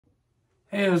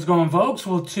Hey, how's it going, folks?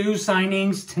 Well, two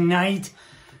signings tonight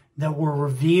that were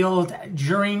revealed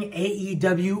during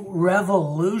AEW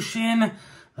Revolution.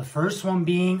 The first one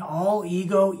being All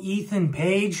Ego Ethan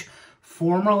Page,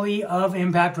 formerly of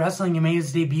Impact Wrestling. He made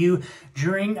his debut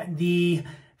during the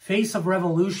Face of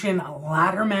Revolution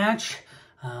ladder match.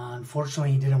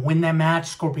 Unfortunately, he didn't win that match.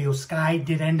 Scorpio Sky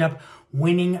did end up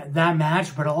winning that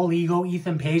match, but All Ego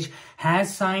Ethan Page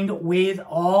has signed with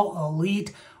All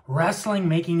Elite Wrestling,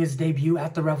 making his debut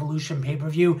at the Revolution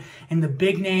pay-per-view. And the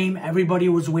big name everybody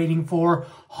was waiting for,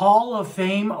 Hall of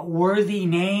Fame worthy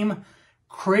name,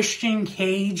 Christian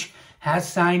Cage, has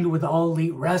signed with All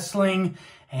Elite Wrestling.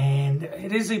 And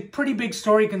it is a pretty big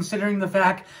story considering the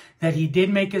fact that he did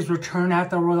make his return at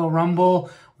the Royal Rumble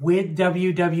with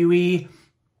WWE.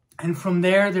 And from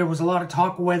there was a lot of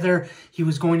talk whether he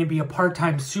was going to be a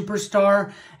part-time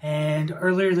superstar. And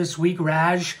earlier this week,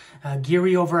 Raj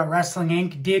Giri over at Wrestling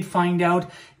Inc. did find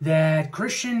out that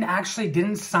Christian actually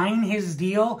didn't sign his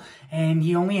deal, and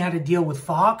he only had a deal with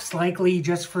Fox, likely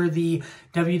just for the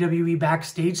WWE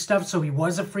backstage stuff. So he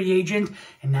was a free agent,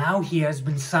 and now he has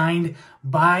been signed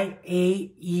by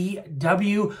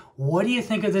AEW. What do you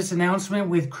think of this announcement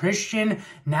with Christian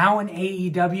now in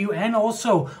AEW, and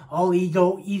also All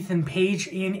Ego Ethan Page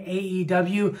in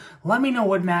AEW? Let me know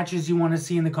what matches you want to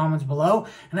see in the comments below.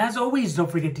 And as always, don't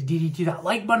forget to DDT that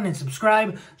like button and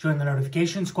subscribe. Join the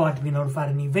notification squad to be notified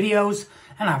of new videos.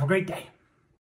 And have a great day.